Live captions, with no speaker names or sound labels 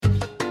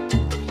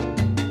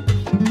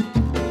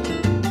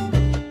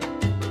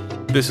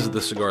This is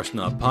the Cigar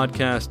Snob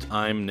Podcast.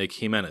 I'm Nick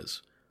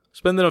Jimenez.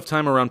 Spend enough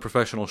time around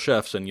professional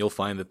chefs and you'll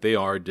find that they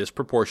are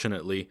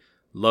disproportionately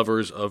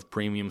lovers of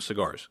premium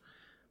cigars.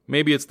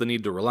 Maybe it's the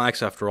need to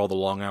relax after all the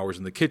long hours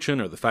in the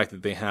kitchen, or the fact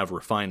that they have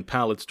refined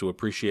palates to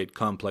appreciate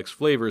complex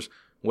flavors.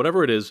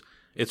 Whatever it is,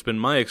 it's been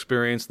my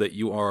experience that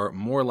you are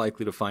more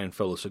likely to find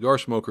fellow cigar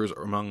smokers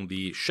among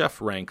the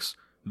chef ranks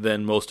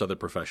than most other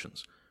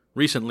professions.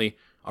 Recently,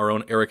 our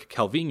own Eric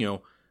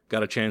Calvino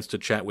got a chance to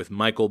chat with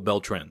Michael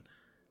Beltran,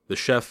 the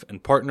chef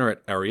and partner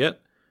at Ariete,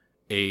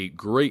 a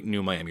great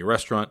new Miami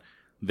restaurant.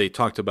 They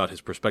talked about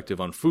his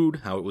perspective on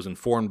food, how it was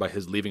informed by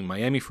his leaving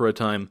Miami for a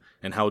time,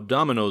 and how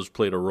Domino's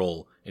played a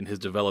role in his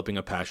developing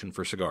a passion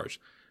for cigars.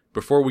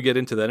 Before we get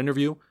into that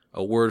interview,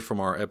 a word from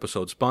our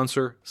episode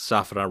sponsor,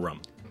 Safra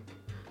Rum.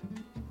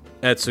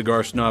 At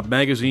Cigar Snob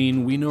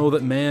Magazine, we know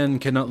that man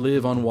cannot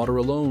live on water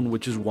alone,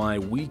 which is why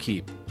we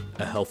keep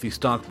a healthy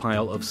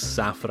stockpile of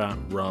Safra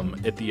Rum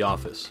at the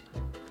office.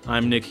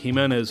 I'm Nick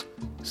Jimenez,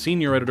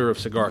 senior editor of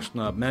Cigar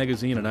Snob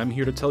Magazine, and I'm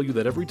here to tell you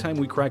that every time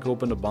we crack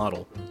open a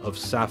bottle of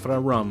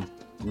Safra Rum,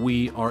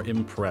 we are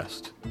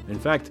impressed. In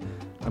fact,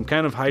 I'm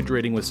kind of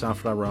hydrating with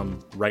Safra Rum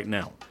right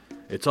now.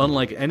 It's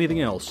unlike anything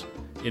else,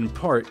 in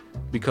part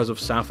because of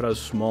Safra's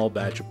small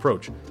batch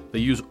approach. They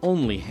use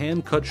only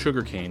hand-cut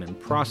sugarcane and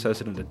process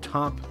it into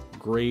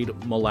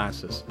top-grade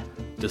molasses,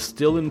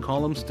 distill in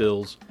column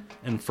stills,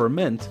 and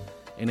ferment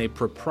in a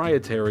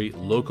proprietary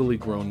locally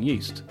grown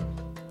yeast.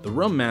 The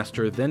rum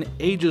master then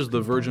ages the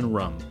virgin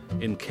rum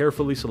in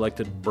carefully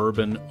selected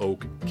bourbon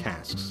oak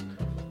casks.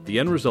 The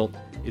end result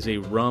is a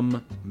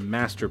rum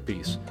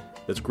masterpiece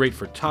that's great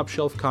for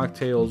top-shelf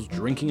cocktails,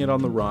 drinking it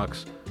on the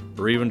rocks,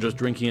 or even just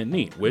drinking it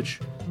neat, which,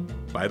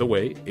 by the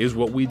way, is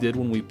what we did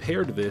when we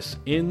paired this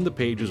in the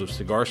pages of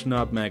Cigar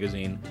Snob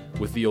Magazine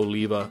with the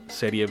Oliva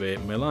Serie V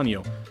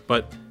Melanio,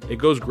 but it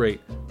goes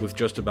great with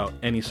just about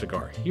any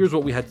cigar. Here's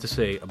what we had to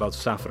say about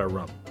Safra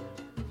Rum.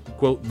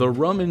 Quote, the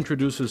rum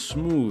introduces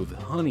smooth,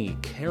 honey,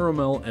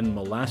 caramel, and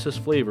molasses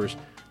flavors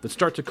that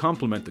start to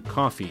complement the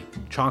coffee,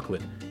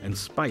 chocolate, and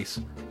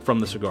spice from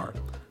the cigar.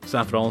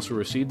 Safra also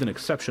received an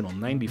exceptional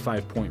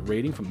 95-point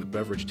rating from the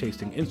Beverage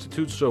Tasting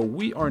Institute, so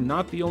we are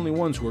not the only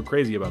ones who are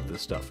crazy about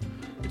this stuff.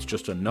 It's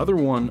just another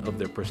one of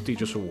their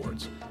prestigious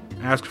awards.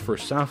 Ask for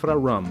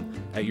Safra Rum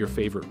at your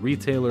favorite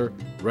retailer,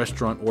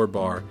 restaurant, or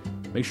bar.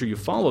 Make sure you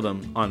follow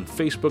them on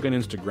Facebook and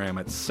Instagram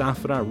at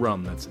Safra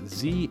Rum. That's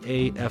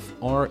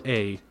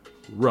Z-A-F-R-A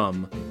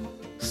Rum,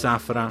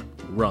 Safra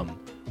Rum.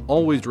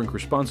 Always drink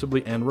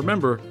responsibly, and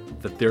remember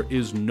that there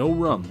is no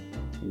rum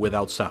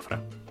without Safra.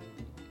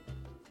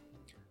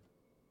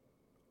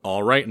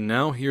 All right, and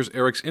now here's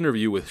Eric's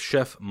interview with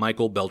Chef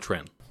Michael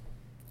Beltran.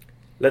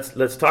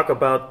 Let's talk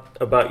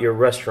about your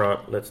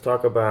restaurant. Let's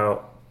talk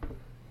about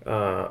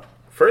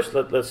first.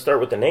 Let's start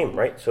with the name,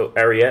 right? So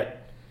Ariete.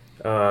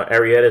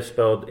 Ariete is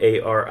spelled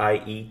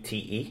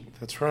A-R-I-E-T-E.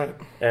 That's right.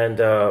 And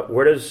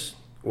where does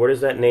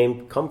that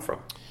name come from?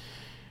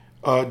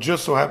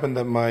 Just so happened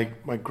that my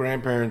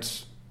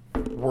grandparents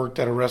worked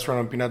at a restaurant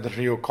in Pinar del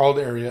Rio called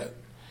Ariete,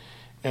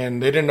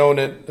 and they didn't own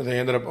it. They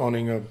ended up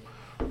owning a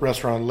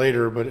restaurant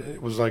later, but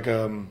it was like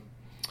a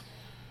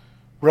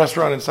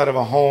restaurant inside of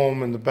a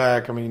home in the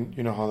back. I mean,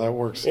 you know how that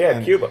works. Yeah,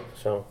 and Cuba.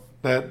 So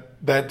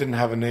that didn't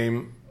have a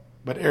name,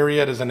 but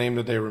Ariete is a name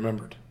that they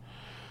remembered.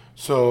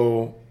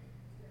 So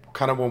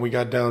kind of when we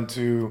got down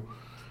to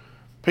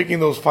picking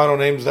those final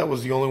names, that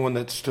was the only one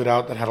that stood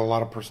out that had a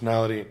lot of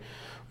personality,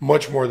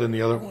 much more than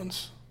the other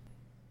ones.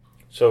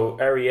 So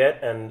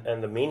Ariete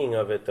and the meaning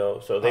of it,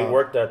 though. So they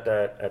worked at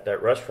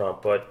that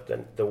restaurant, but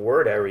the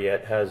word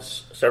Ariete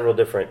has several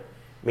different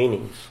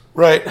meanings.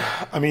 Right.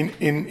 I mean,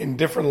 in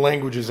different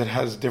languages, it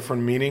has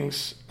different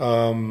meanings.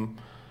 You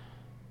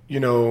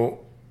know,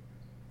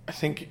 I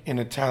think in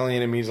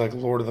Italian it means like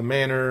Lord of the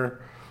Manor,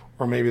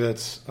 or maybe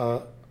that's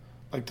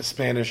like the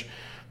Spanish.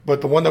 But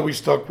the one that we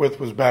stuck with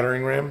was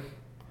battering ram.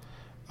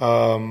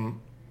 A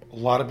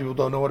lot of people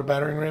don't know what a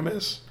battering ram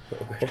is.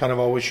 Which kind of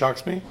always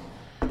shocks me.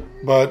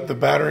 But the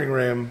battering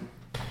ram,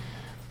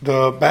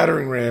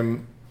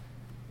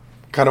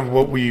 kind of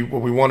what we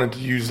wanted to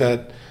use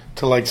that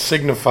to like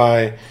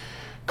signify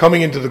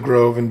coming into the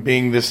Grove and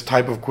being this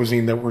type of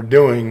cuisine that we're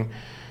doing.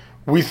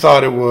 We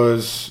thought it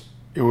was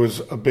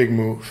a big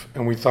move,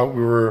 and we thought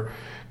we were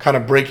kind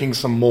of breaking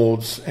some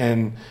molds,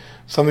 and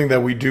something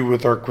that we do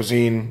with our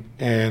cuisine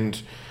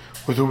and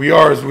with who we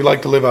are is we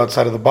like to live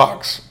outside of the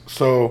box.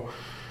 So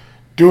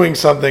doing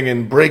something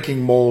and breaking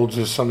molds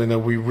is something that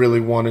we really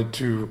wanted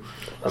to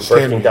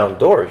breaking down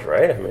doors,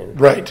 right? I mean,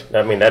 right.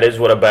 I mean, that is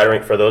what a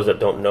battering, for those that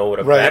don't know what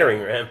a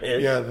battering ram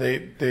is. Yeah,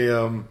 they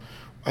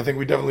I think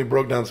we definitely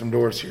broke down some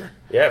doors here.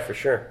 Yeah, for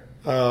sure.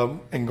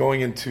 And going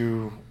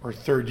into our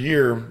third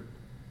year,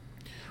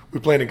 we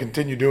plan to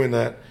continue doing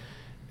that.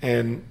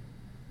 And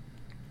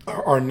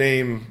our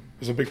name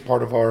is a big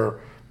part of our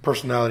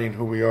personality and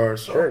who we are.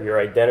 So. Sure, your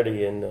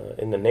identity in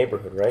the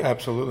neighborhood, right?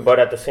 Absolutely. But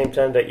at the same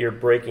time that you're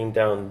breaking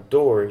down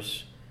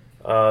doors,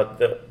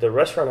 the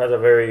restaurant has a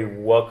very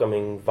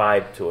welcoming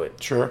vibe to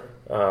it. Sure.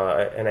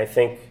 And I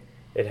think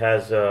it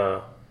has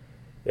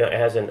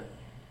an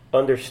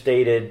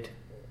understated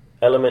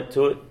element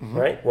to it,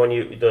 right? When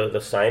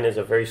the sign is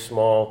a very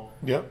small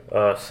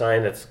Yep.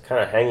 sign that's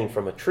kind of hanging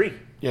from a tree,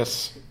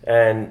 Yes.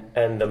 and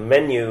the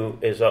menu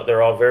is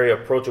they're all very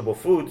approachable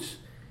foods.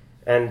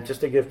 And just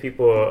to give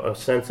people a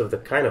sense of the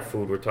kind of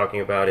food we're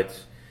talking about,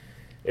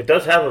 it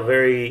does have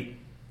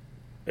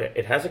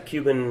it has a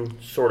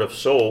Cuban sort of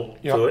soul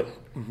to it,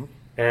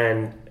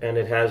 and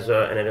it has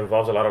and it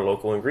involves a lot of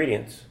local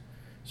ingredients.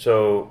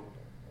 So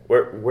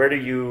how do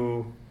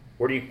you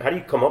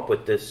come up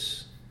with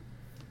this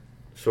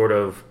sort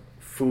of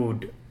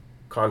food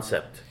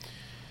concept?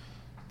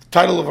 The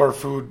title of our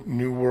food,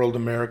 New World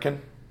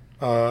American,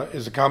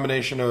 is a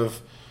combination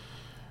of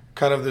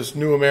kind of this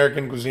new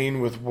American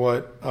cuisine with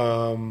what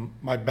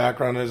my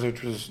background is,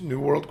 which was New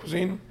World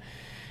cuisine.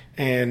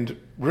 And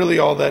really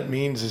all that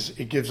means is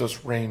it gives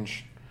us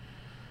range.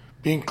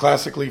 Being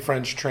classically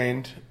French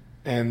trained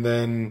and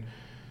then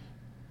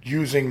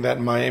using that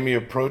Miami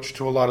approach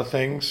to a lot of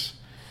things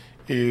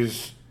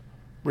is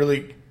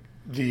really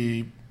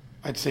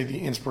I'd say the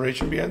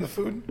inspiration behind the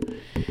food.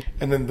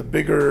 And then the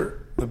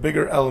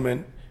bigger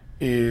element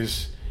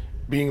is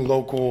being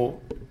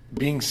local,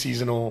 being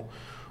seasonal,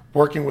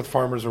 working with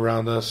farmers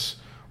around us,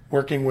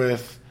 working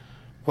with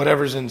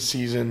whatever's in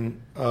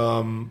season,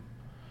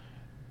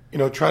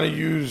 trying to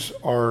use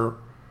our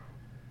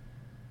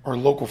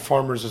local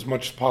farmers as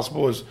much as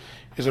possible is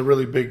a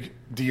really big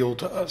deal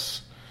to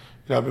us.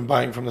 I've been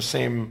buying from the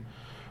same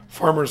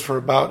farmers for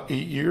about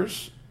 8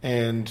 years,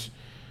 and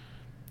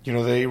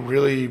they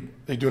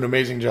do an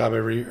amazing job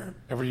every year.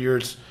 Every year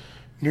it's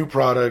new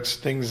products,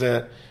 things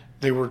that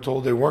they were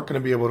told they weren't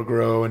going to be able to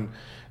grow, and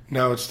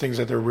now it's things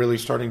that they're really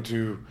starting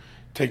to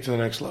take to the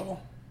next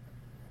level.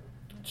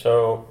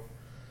 So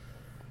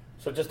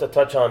just to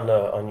touch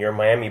on your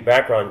Miami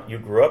background, you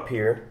grew up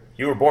here.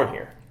 You were born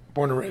here.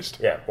 Born and raised.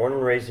 Yeah, born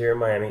and raised here in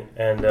Miami,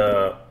 and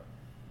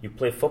you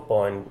played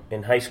football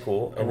in high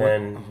school, and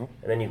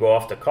then you go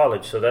off to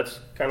college. So that's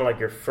kind of like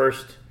your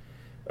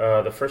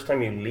the first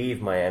time you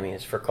leave Miami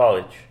is for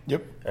college.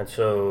 Yep. And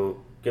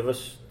so give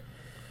us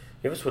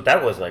what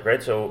that was like,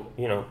 right? So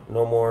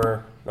no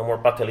more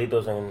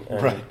pastelitos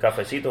and right.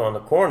 cafecito on the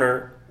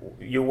corner.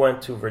 You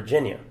went to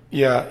Virginia.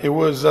 Yeah, it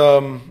was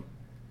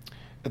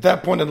at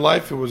that point in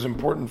life, it was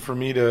important for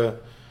me to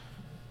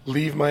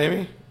leave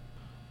Miami.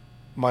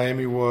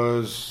 Miami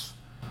was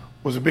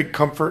a big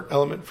comfort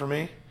element for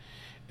me,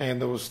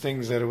 and there was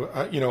things that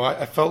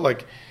I felt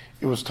like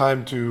it was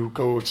time to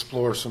go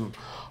explore some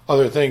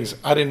other things.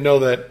 I didn't know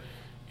that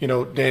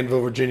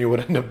Danville, Virginia would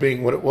end up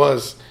being what it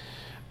was,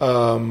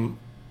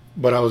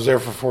 but I was there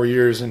for 4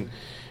 years, and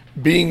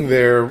being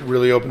there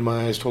really opened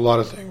my eyes to a lot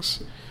of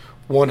things.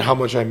 One, how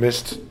much I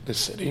missed this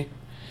city,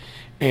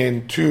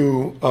 and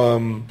two,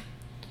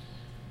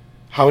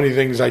 how many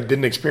things I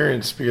didn't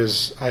experience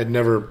because I had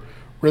never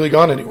really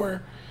gone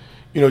anywhere.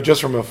 Just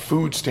from a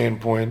food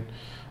standpoint,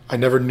 I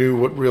never knew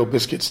what real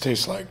biscuits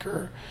taste like,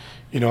 or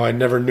I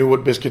never knew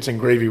what biscuits and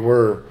gravy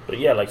were. But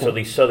yeah, so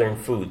these southern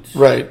foods.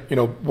 Right.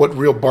 What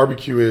real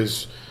barbecue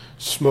is,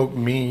 smoked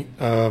meat,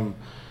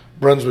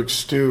 Brunswick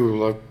stew,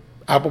 like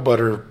apple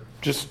butter,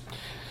 just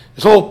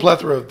this whole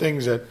plethora of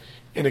things that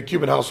in a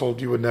Cuban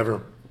household you would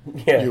never,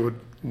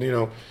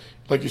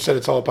 like you said,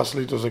 it's all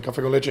pastelitos and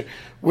café con leche,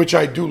 which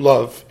I do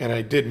love and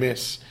I did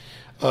miss.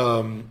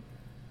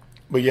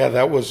 But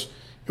yeah, it was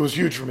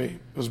huge for me.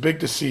 It was big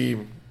to see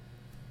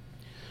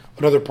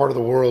another part of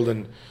the world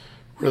and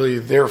really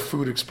their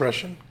food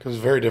expression, because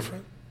it's very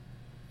different.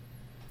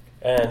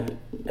 And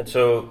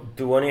so,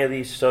 do any of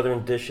these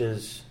southern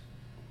dishes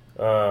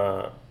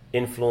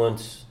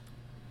influence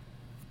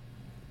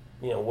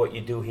what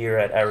you do here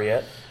at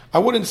Ariete? I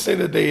wouldn't say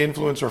that they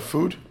influence our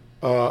food.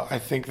 I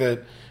think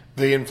that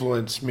they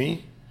influence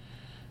me.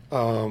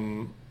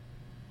 That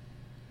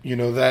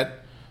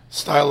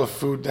style of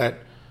food, that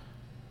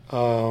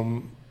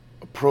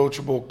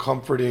approachable,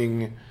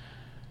 comforting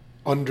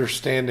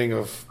understanding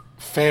of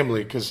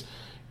family, because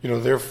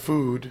their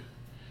food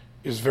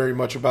is very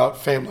much about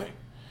family,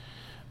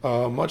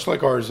 much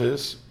like ours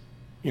is,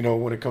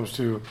 when it comes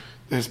to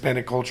the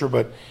Hispanic culture.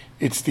 But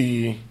it's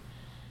that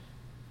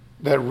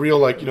real,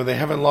 they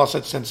haven't lost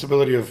that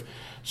sensibility of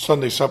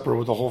Sunday supper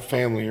with the whole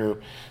family or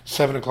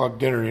 7 o'clock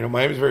dinner.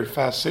 Miami's a very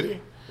fast city.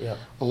 Yeah.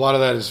 A lot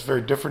of that is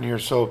very different here.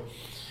 So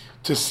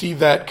to see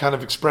that kind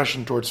of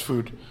expression towards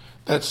food,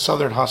 that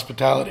Southern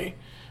hospitality,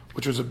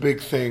 which was a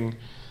big thing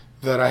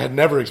that I had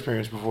never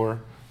experienced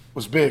before,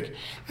 was big.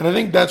 And I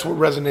think that's what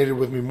resonated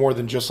with me more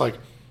than just like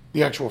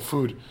the actual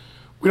food.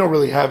 We don't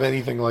really have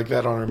anything like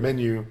that on our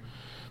menu,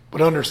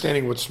 but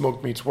understanding what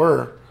smoked meats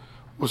were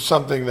was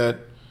something that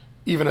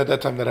even at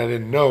that time that I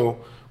didn't know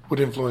would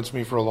influence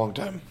me for a long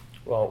time.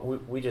 Well,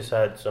 we just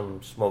had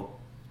some smoked,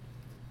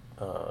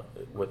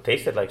 what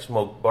tasted like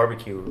smoked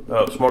barbecue,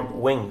 smoked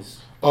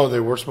wings. Oh, they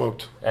were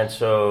smoked. And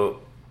so,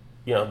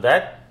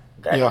 that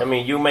Yeah. I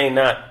mean, you may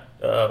not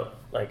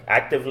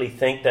actively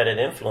think that it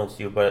influenced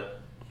you,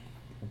 but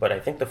I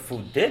think the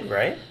food did,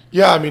 right?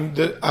 Yeah, I mean,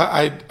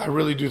 I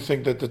really do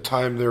think that the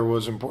time there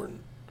was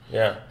important.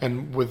 Yeah.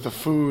 And with the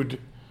food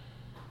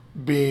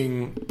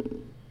being,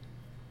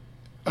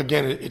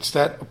 again, it's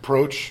that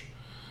approach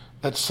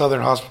that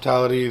Southern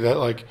hospitality, that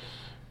like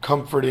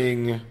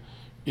comforting,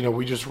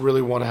 we just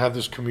really want to have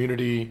this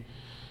community.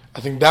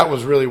 I think that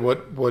was really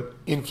what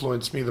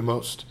influenced me the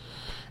most.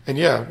 And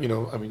yeah,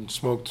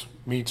 smoked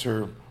meats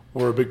were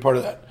a big part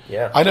of that.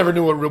 Yeah. I never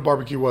knew what real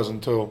barbecue was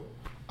until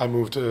I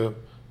moved to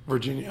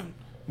Virginia.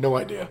 No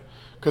idea.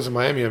 Because in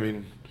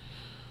Miami,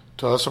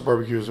 to us, a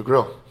barbecue is a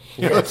grill.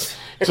 Yes.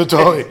 It's a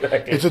totally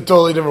Exactly. it's a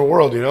totally different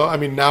world.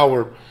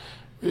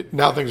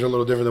 Now things are a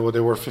little different than what they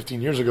were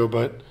 15 years ago.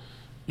 But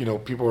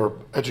people are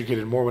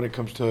educated more when it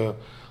comes to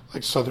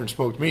like Southern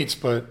smoked meats.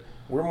 But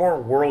We're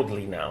more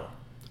worldly now.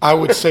 I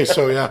would say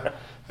so. Yeah,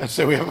 I'd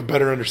say we have a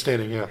better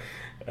understanding. Yeah.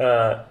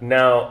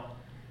 Now,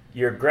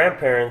 your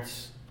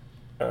grandparents,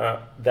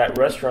 that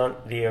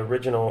restaurant, the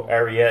original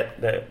Ariete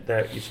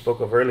that you spoke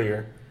of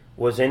earlier,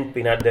 was in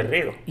Pinar del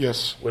Rio,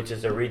 Yes, which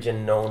is a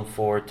region known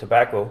for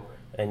tobacco,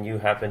 and you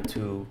happen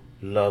to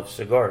love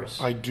cigars.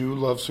 I do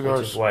love which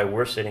cigars. is why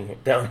we're sitting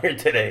down here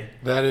today.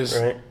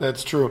 Right.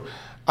 That's true.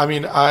 I've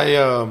been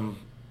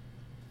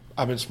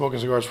smoking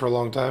cigars for a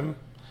long time.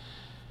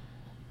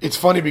 It's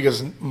funny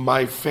because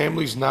my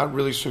family's not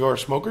really cigar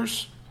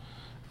smokers.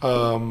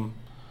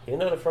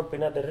 They're from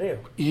Pinar del Rio.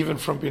 Even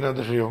from Pinar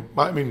del Rio.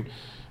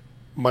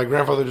 My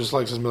grandfather just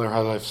likes his Miller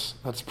High Lifes.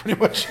 That's pretty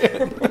much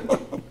it.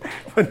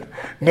 But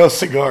no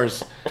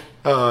cigars.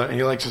 And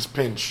he likes his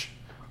pinch.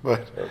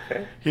 But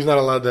Okay. he's not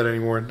allowed that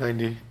anymore at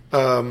 90.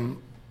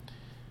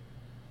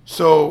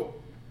 So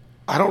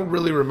I don't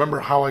really remember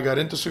how I got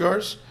into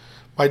cigars.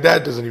 My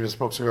dad doesn't even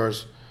smoke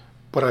cigars.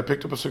 But I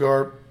picked up a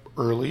cigar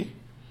early,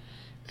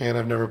 and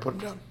I've never put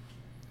them down.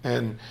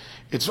 And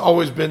it's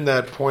always been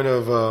that point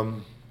of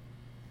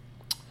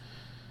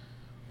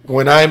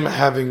when I'm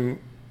having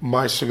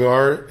my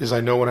cigar is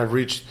I know when I've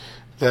reached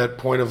that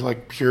point of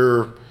like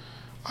pure,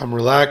 I'm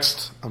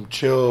relaxed, I'm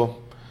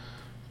chill,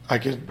 I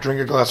can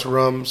drink a glass of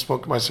rum,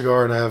 smoke my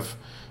cigar, and have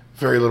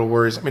very little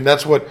worries.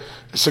 That's what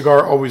a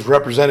cigar always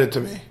represented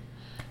to me.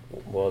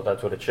 Well,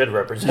 that's what it should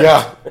represent.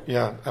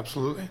 Yeah,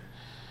 absolutely.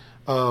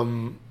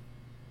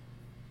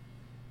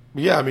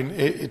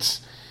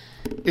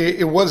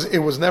 It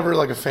was never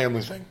like a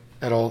family thing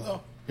at all,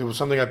 though. It was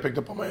something I picked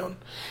up on my own,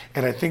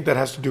 and I think that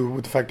has to do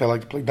with the fact that I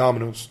like to play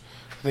dominoes.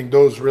 I think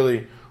those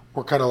really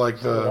were kind of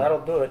like the. Well,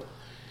 that'll do it.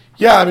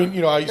 Yeah,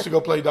 I used to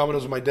go play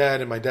dominoes with my dad,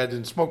 and my dad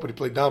didn't smoke, but he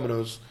played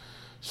dominoes,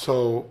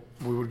 so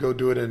we would go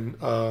do it in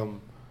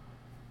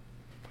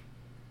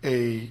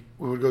a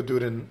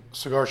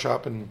cigar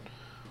shop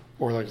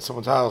or like at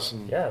someone's house,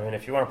 and Yeah,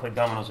 if you want to play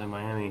dominoes in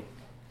Miami,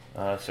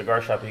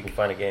 cigar shop, you can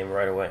find a game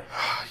right away.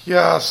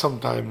 yeah,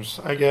 sometimes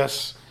I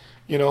guess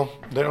they don't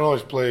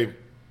always play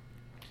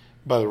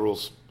by the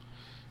rules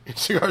in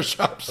cigar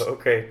shops.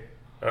 Okay.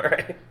 All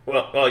right.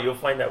 Well, you'll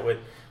find that with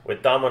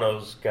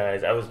dominoes,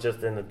 guys. I was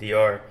just in the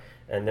DR,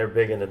 and they're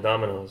big into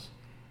dominoes.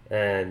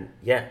 And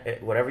yeah,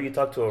 whenever you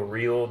talk to a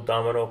real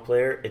domino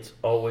player, it's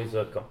always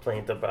a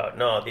complaint about,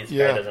 no, this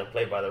guy doesn't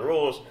play by the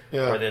rules,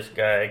 or this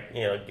guy,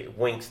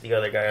 winks the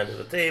other guy under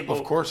the table.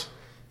 Of course.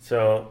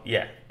 So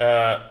yeah.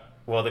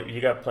 Well,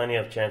 you got plenty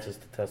of chances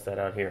to test that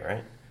out here,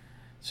 right?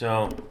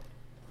 So,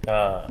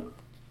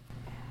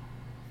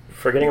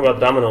 forgetting about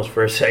dominoes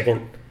for a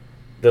second,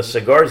 the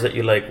cigars that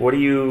you like, what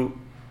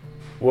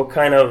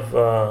kind of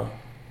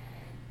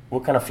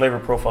flavor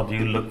profile do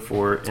you look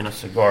for in a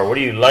cigar? What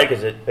do you like?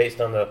 Is it based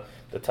on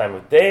the time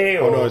of day,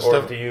 or,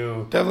 do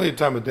you definitely the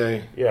time of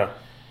day? Yeah.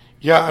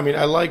 Yeah,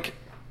 I like.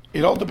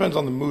 It all depends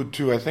on the mood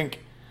too. I think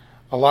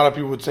a lot of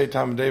people would say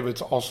time of day, but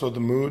it's also the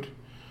mood.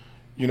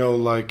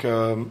 Like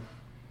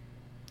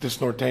this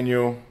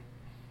Norteño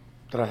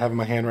that I have in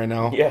my hand right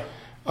now. Yeah.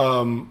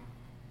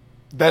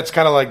 That's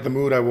kind of like the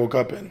mood I woke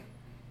up in.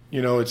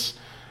 It's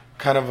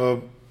kind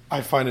of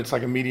I find it's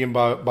like a medium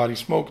body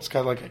smoke. It's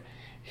got like a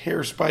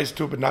hair spice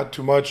to it, but not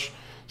too much.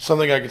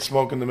 Something I could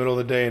smoke in the middle of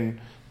the day and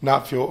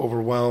not feel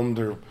overwhelmed,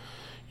 or,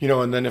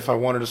 and then if I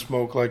wanted to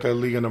smoke like a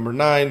Liga number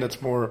 9,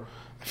 that's more,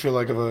 I feel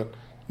like of a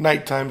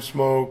nighttime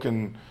smoke,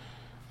 and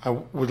I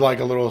would like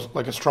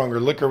a stronger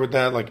liquor with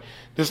that. Like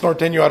this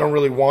Norteño, I don't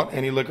really want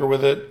any liquor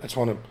with it. I just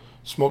want to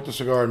smoke the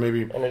cigar and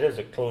maybe. And it is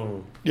a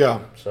clean.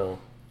 Yeah. So.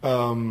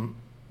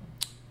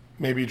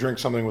 Maybe drink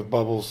something with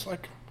bubbles,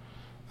 like,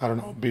 I don't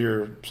know,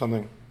 beer,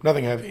 something,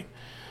 nothing heavy.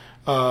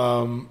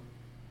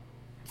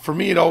 For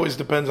me, it always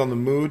depends on the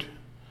mood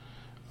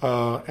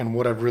and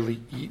what I've really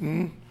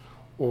eaten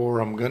or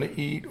I'm going to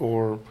eat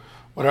or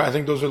whatever. I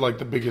think those are like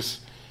the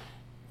biggest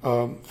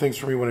things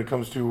for me when it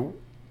comes to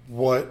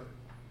what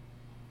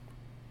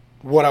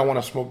I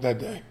want to smoke that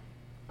day.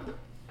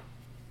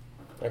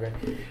 Okay.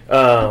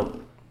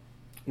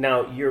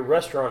 Now, your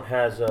restaurant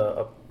has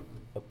a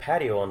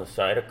patio on the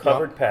side, a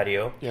covered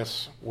patio.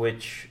 Yes.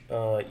 Which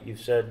you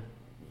said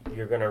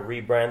you're going to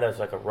rebrand as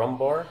like a rum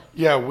bar?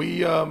 Yeah,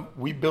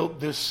 we built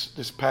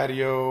this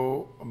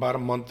patio about a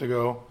month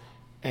ago,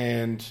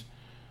 and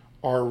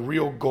our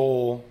real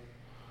goal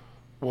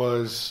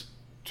was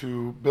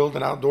to build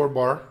an outdoor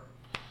bar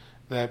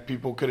that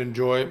people could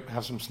enjoy,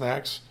 have some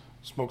snacks,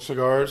 smoke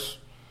cigars,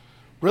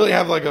 really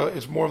have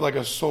it's more of like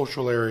a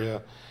social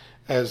area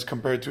as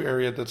compared to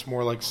area that's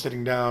more like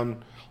sitting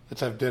down,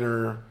 let's have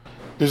dinner.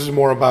 This is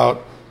more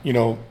about,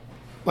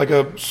 like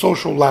a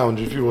social lounge,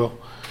 if you will.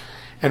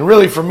 And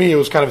really, for me, it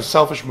was kind of a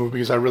selfish move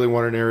because I really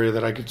wanted an area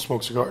that I could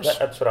smoke cigars.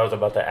 That's what I was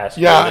about to ask.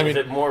 Yeah, Is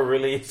it more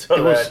really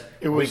so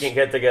we can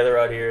get together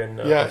out here and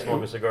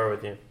smoke a cigar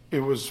with you? It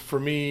was, for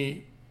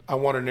me, I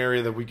wanted an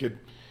area that we could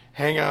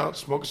hang out,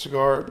 smoke a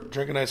cigar,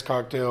 drink a nice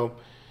cocktail,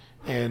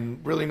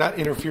 and really not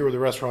interfere with the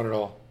restaurant at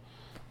all.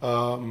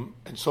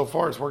 And so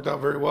far, it's worked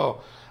out very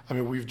well. I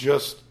mean, we've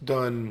just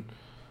done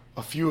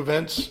a few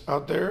events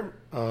out there.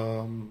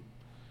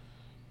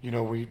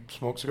 We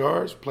smoked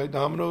cigars, played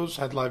dominoes,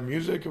 had live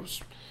music. It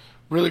was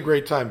really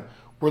great time.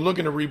 We're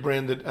looking to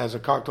rebrand it as a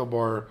cocktail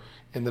bar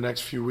in the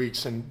next few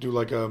weeks and do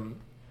like a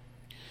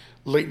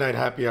late night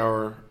happy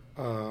hour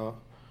from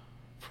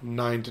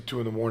 9 to 2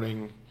 in the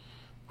morning,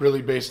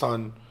 really based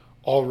on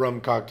all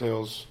rum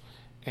cocktails.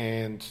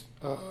 And,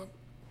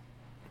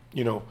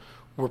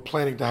 we're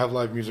planning to have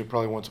live music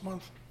probably once a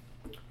month.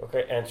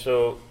 Okay, and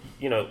so,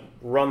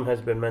 rum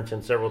has been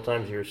mentioned several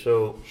times here.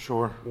 So,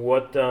 sure.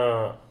 What,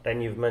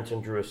 and you've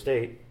mentioned Drew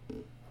Estate.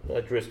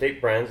 Drew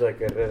Estate brands like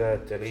Herrera,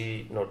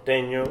 Teri,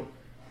 Norteño,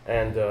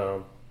 and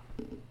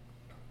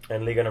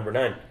Liga Number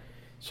 9.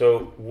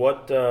 So,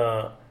 what,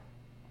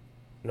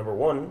 number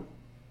one,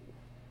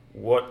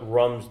 what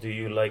rums do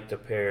you like to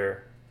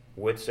pair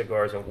with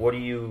cigars, and what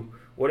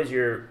is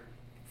your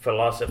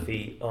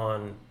philosophy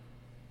on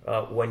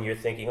when you're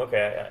thinking,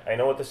 okay, I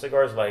know what the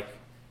cigar is like,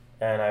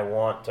 and I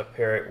want to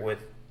pair it with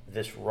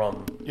this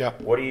rum. Yeah.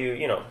 What do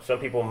you some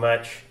people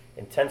match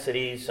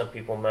intensity, some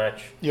people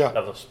match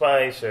level of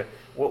spice, or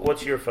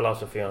what's your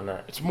philosophy on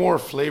that? It's more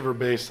flavor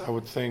based, I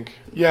would think.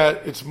 Yeah,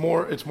 it's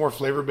more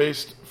flavor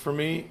based for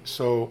me.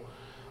 So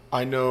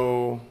I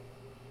know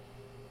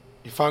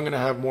if I'm going to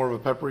have more of a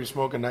peppery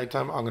smoke at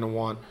nighttime, I'm going to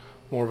want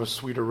more of a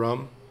sweeter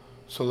rum.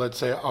 So let's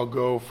say I'll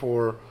go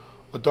for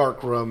a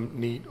dark rum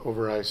neat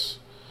over ice.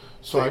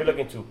 So you're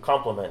looking to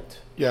complement.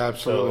 Yeah,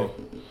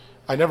 absolutely.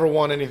 I never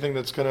want anything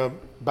that's going to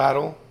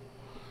battle.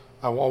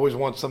 I always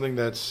want something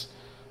that's,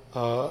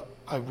 I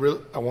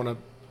want to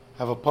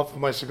have a puff of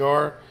my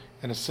cigar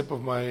and a sip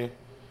of my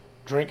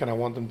drink, and I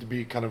want them to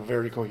be kind of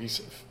very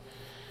cohesive.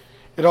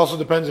 It also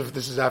depends if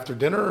this is after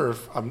dinner or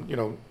if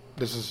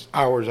this is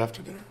hours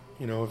after dinner.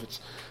 If it's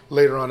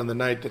later on in the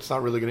night, that's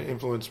not really going to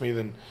influence me.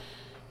 Then,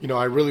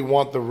 I really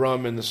want the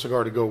rum and the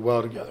cigar to go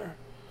well together.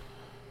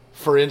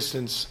 For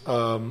instance,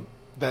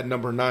 that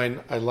number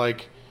 9, I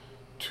like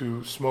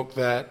to smoke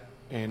that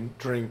and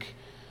drink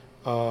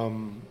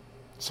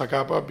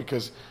Zacapa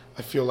because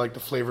I feel like the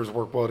flavors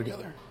work well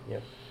together. Yeah.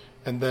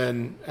 And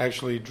then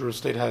actually Drew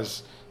Estate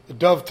has the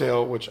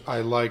Dovetail, which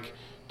I like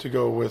to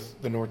go with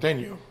the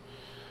Norteño.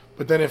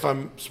 But then if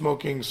I'm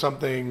smoking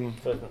something...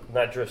 So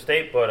not Drew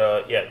Estate,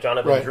 but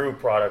Jonathan Drew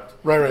product,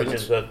 which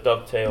is the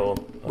Dovetail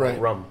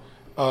rum.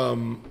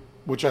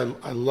 Which I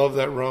love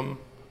that rum.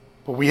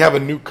 But we have a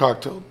new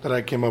cocktail that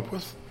I came up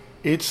with.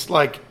 It's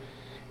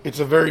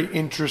a very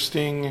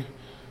interesting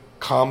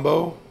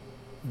combo,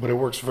 but it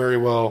works very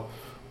well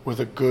with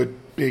a good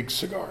big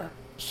cigar.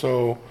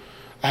 So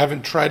I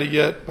haven't tried it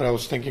yet, but I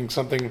was thinking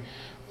something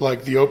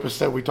like the Opus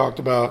that we talked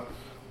about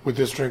with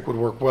this drink would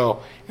work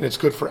well, and it's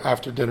good for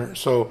after dinner.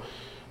 So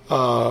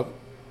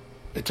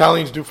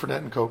Italians do Fernet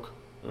and Coke.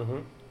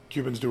 Mm-hmm.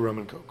 Cubans do rum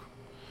and Coke.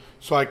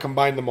 So I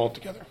combined them all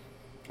together.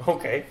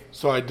 Okay.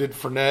 So I did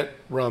Fernet,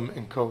 rum,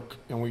 and Coke,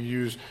 and we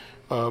use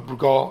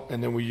Brugal,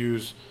 and then we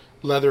use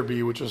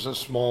Leatherby, which is a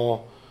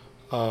small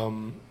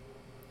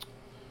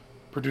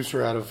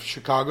producer out of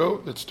Chicago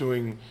that's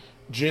doing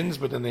gins,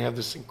 but then they have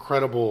this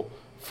incredible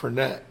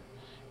Fernet.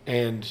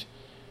 And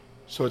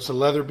so it's a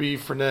Leatherby,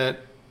 Fernet,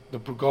 the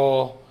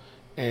Brugal,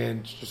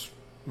 and just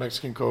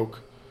Mexican Coke,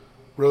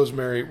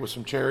 rosemary with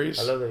some cherries.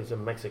 I love that it's a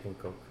Mexican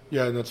Coke.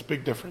 Yeah, and that's a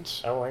big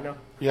difference. Oh, I know.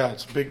 Yeah,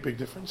 it's a big, big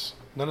difference.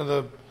 None of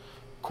the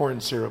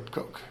corn syrup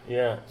Coke.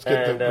 Yeah. Let's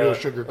get the real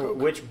sugar Coke.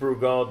 Which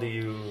Brugal do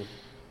you...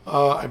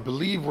 I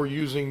believe we're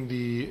using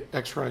the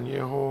Extra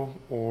Añejo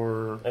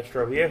or...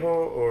 Extra Viejo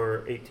or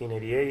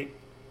 1888?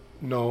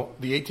 No,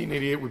 the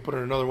 1888 we put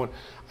in another one.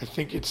 I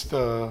think it's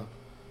a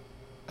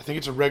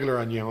regular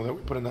Añejo that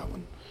we put in that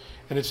one.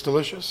 And it's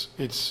delicious.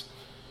 It's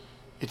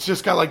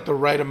just got like the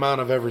right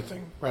amount of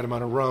everything. Right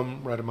amount of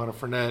rum, right amount of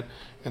Fernet,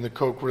 and the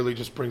Coke really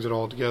just brings it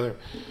all together.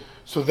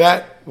 So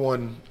that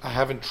one I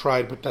haven't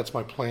tried, but that's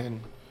my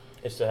plan.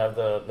 Is to have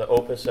the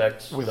Opus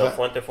X, with the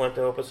Fuente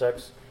Opus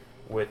X,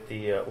 with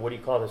the, what do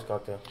you call this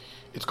cocktail?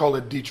 It's called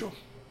El Dicho.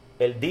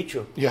 El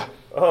Dicho? Yeah.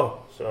 Oh,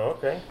 so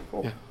okay,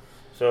 cool. Yeah.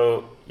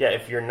 So, yeah,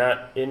 if you're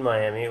not in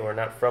Miami or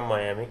not from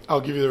Miami...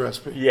 I'll give you the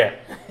recipe. Yeah.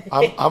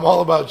 I'm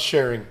all about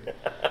sharing.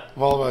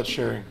 I'm all about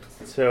sharing.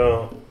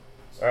 So,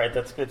 all right,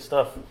 that's good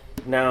stuff.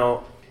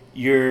 Now,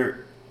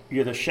 you're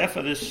the chef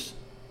of this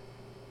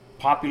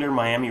popular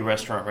Miami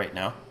restaurant right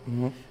now.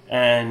 Mm-hmm.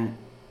 And,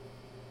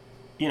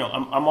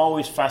 I'm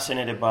always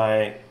fascinated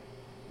by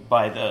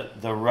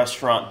the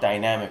restaurant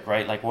dynamic,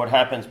 right? Like what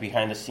happens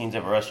behind the scenes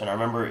of a restaurant. I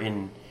remember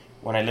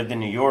when I lived in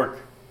New York,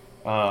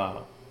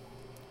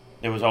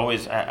 there was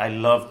always, I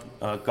loved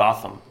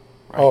Gotham.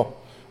 Right? Oh,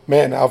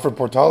 Man, Alfred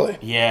Portale.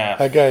 Yeah.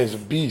 That guy is a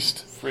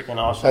beast. Freaking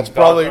awesome. That's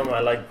probably. I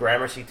like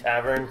Gramercy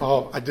Tavern.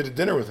 Oh, I did a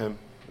dinner with him.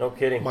 No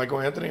kidding. Michael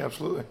Anthony,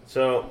 absolutely.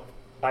 So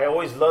I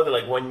always loved it.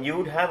 Like when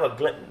you'd have a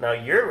glimpse. Now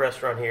your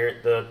restaurant here,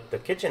 the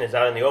kitchen is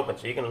out in the open,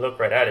 so you can look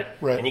right at it,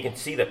 Right. and you can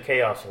see the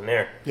chaos in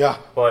there. Yeah.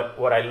 But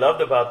what I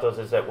loved about those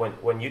is that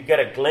when you'd get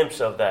a glimpse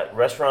of that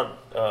restaurant,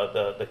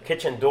 the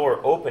kitchen door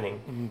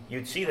opening,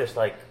 you'd see this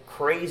like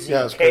crazy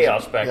Yeah, it's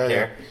chaos crazy. back Yeah,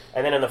 there,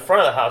 and then in the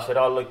front of the house, it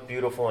all looked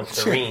beautiful and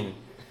serene.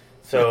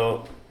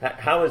 So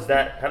how is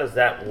that? How does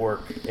that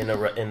work in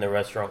the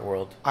restaurant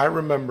world? I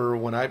remember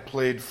when I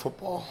played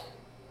football,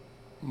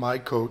 my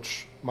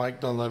coach, Mike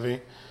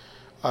Dunleavy,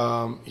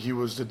 he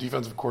was the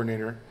defensive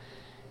coordinator,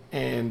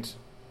 and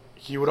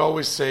he would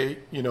always say,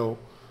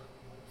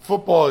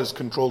 football is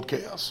controlled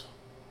chaos.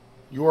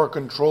 You are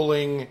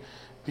controlling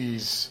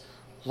these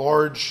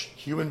large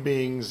human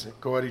beings that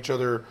go at each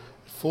other at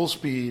full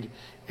speed,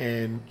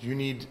 and you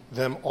need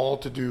them all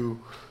to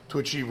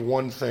achieve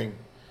one thing.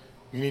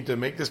 You need to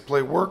make this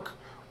play work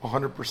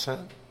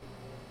 100%.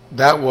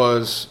 That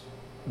was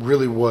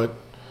really what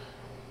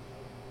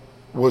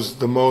was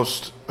the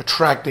most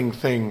attracting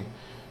thing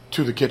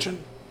to the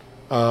kitchen.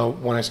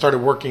 When I started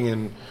working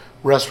in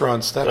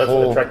restaurants, That's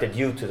what attracted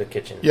you to the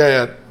kitchen.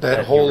 Yeah,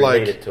 that whole you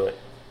related to it.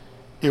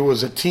 It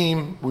was a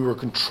team. We were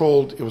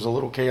controlled. It was a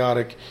little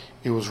chaotic.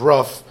 It was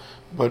rough,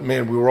 but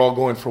man, we were all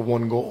going for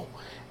one goal,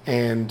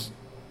 and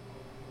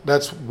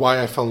that's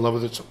why I fell in love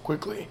with it so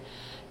quickly.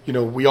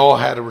 We all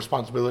had a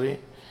responsibility,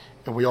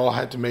 and we all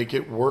had to make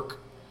it work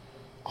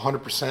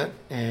 100%.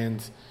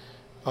 And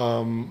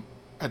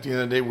at the end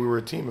of the day, we were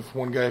a team. If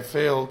one guy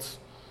failed,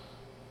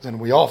 then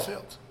we all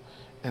failed.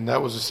 And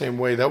that was the same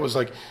way. That was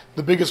like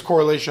the biggest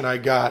correlation I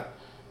got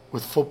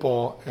with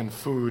football and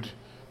food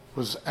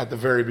was at the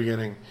very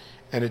beginning.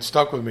 And it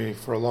stuck with me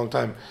for a long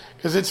time.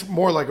 Because it's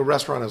more like a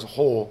restaurant as a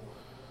whole.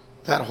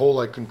 That whole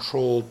like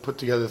controlled, put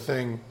together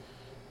thing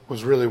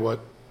was really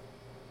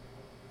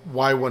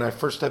why when I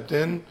first stepped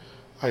in,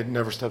 I had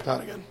never stepped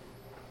out again.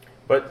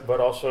 But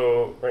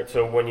also, right,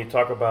 so when you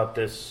talk about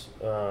this,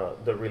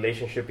 the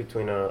relationship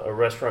between a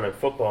restaurant and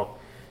football,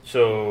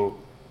 so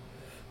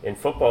in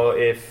football,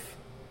 if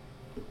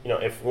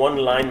one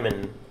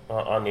lineman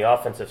on the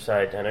offensive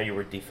side, I know you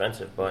were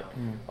defensive, but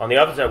on the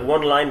offensive side,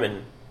 one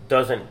lineman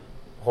doesn't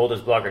hold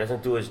his blocker,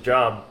 doesn't do his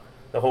job,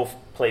 the whole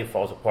play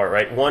falls apart,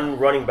 right? One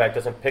running back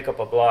doesn't pick up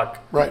a block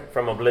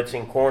from a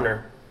blitzing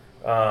corner,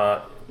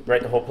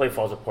 right? The whole play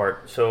falls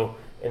apart. So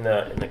in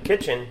the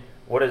kitchen,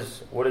 what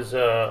is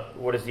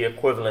the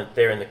equivalent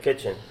there in the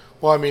kitchen?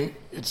 Well, I mean,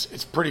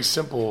 it's pretty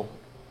simple.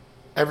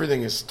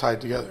 Everything is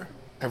tied together.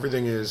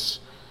 Everything is,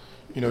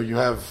 you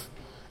have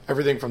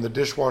everything from the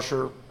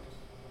dishwasher,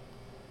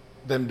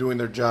 them doing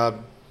their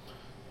job,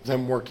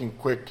 them working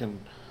quick and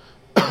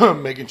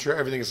making sure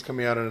everything is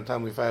coming out in a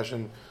timely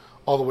fashion,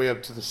 all the way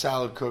up to the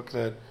salad cook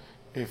that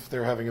if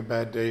they're having a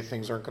bad day,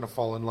 things aren't going to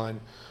fall in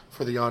line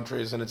for the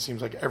entrees, and it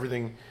seems like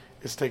everything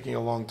is taking a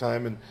long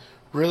time. And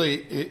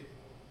really,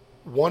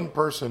 one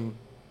person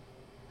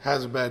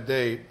has a bad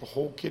day, the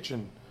whole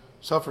kitchen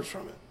suffers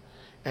from it.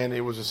 And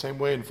it was the same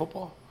way in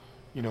football.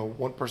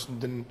 One person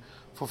didn't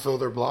fulfill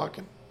their block,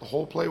 and the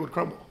whole play would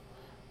crumble.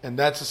 And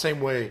that's the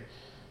same way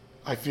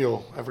I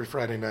feel every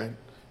Friday night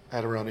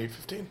at around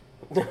 8:15.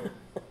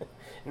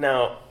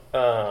 Now,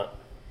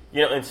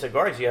 in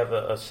cigars, you have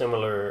a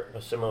similar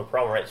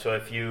problem, right? So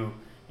if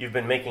you've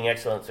been making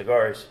excellent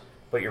cigars,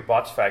 but your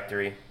box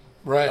factory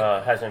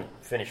hasn't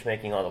finished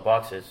making all the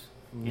boxes,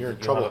 you're in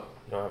trouble.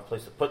 You don't have a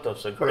place to put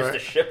those cigars to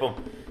ship them.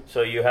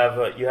 So you have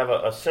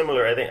a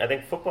similar. I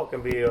think football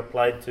can be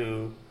applied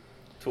to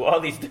all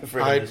these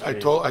different industries. I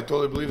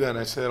totally believe that, and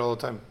I say that all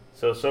the time.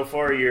 So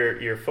far,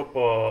 your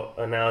football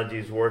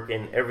analogies work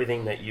in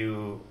everything that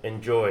you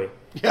enjoy.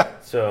 Yeah.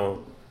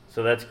 So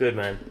that's good,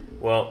 man.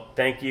 Well,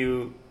 thank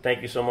you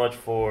so much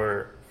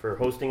for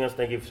hosting us.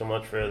 Thank you so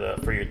much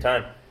for your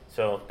time.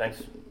 So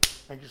thanks.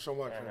 Thank you so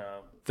much. And,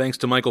 Thanks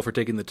to Michael for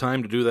taking the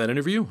time to do that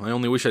interview. I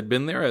only wish I'd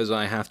been there, as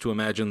I have to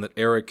imagine that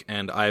Eric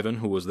and Ivan,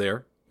 who was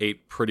there,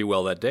 ate pretty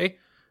well that day.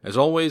 As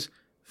always,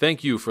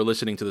 thank you for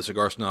listening to the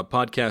Cigar Snob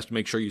Podcast.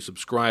 Make sure you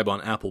subscribe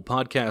on Apple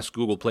Podcasts,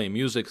 Google Play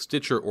Music,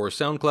 Stitcher, or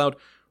SoundCloud.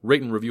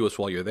 Rate and review us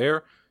while you're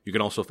there. You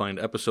can also find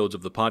episodes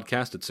of the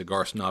podcast at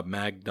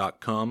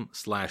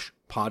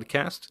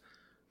cigarsnobmag.com/podcast.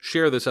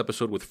 Share this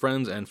episode with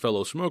friends and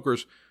fellow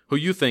smokers who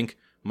you think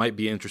might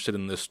be interested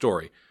in this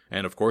story.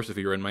 And of course, if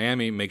you're in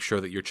Miami, make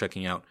sure that you're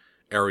checking out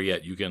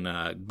Ariete. You can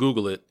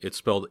Google it. It's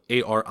spelled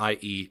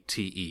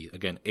A-R-I-E-T-E.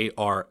 Again,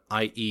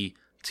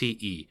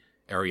 A-R-I-E-T-E,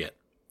 Ariete.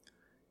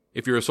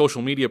 If you're a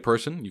social media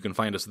person, you can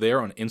find us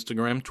there on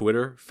Instagram,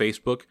 Twitter,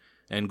 Facebook,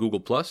 and Google+.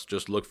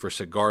 Just look for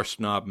Cigar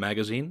Snob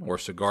Magazine or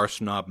Cigar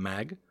Snob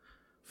Mag.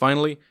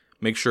 Finally,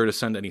 make sure to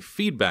send any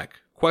feedback,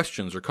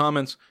 questions, or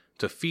comments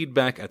to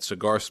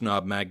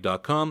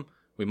feedback@cigarsnobmag.com.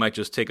 We might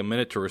just take a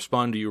minute to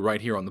respond to you right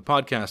here on the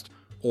podcast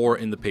or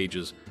in the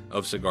pages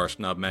of Cigar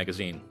Snob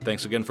Magazine.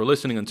 Thanks again for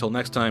listening. Until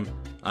next time,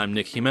 I'm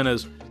Nick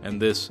Jimenez, and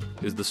this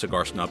is the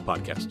Cigar Snob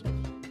Podcast.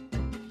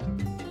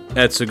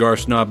 At Cigar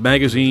Snob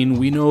Magazine,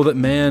 we know that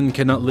man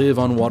cannot live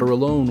on water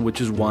alone, which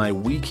is why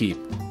we keep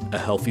a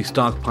healthy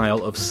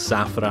stockpile of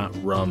Zafra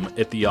rum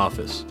at the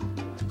office.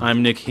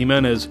 I'm Nick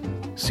Jimenez,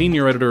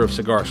 senior editor of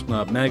Cigar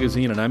Snob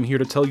Magazine, and I'm here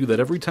to tell you that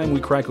every time we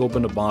crack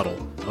open a bottle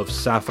of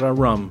Zafra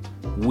rum,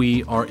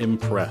 we are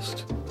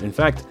impressed. In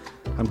fact,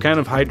 I'm kind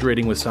of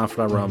hydrating with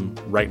Zafra rum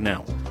right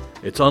now.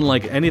 It's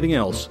unlike anything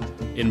else,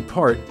 in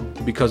part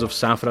because of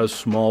Zafra's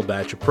small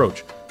batch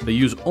approach. They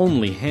use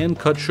only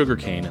hand-cut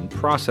sugarcane and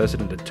process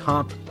it into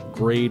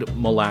top-grade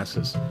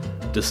molasses,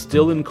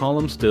 distill in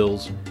column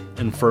stills,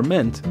 and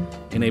ferment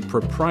in a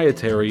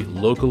proprietary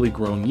locally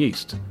grown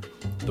yeast.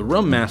 The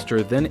rum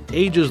master then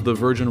ages the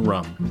virgin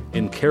rum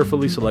in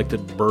carefully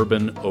selected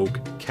bourbon oak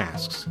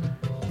casks.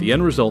 The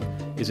end result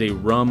is a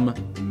rum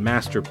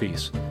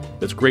masterpiece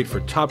that's great for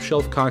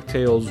top-shelf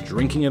cocktails,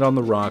 drinking it on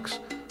the rocks,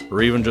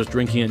 or even just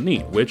drinking it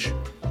neat, which,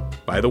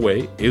 by the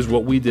way, is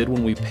what we did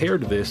when we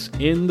paired this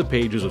in the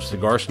pages of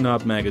Cigar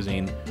Snob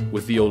Magazine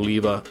with the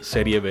Oliva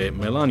Serie V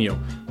Melanio.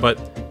 But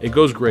it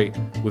goes great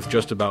with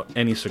just about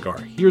any cigar.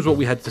 Here's what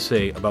we had to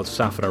say about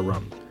Zafra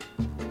rum.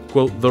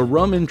 Quote, "The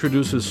rum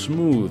introduces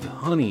smooth,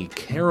 honey,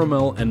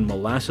 caramel, and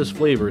molasses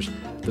flavors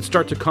that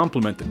start to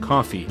complement the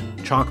coffee,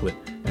 chocolate,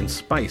 and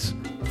spice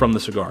from the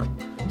cigar.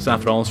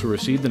 Zafra also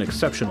received an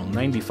exceptional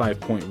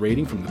 95-point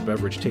rating from the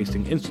Beverage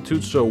Tasting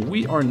Institute, so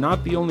we are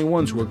not the only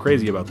ones who are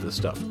crazy about this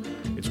stuff.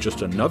 It's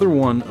just another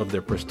one of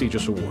their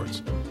prestigious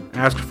awards.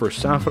 Ask for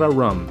Zafra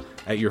rum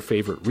at your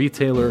favorite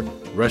retailer,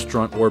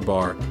 restaurant, or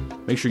bar.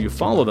 Make sure you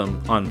follow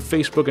them on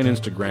Facebook and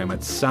Instagram at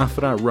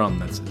Zafra rum.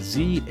 That's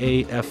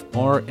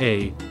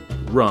Zafra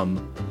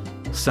rum.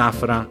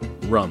 Zafra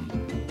rum.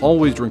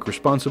 Always drink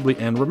responsibly,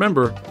 and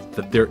remember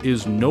that there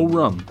is no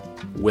rum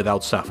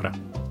without Zafra."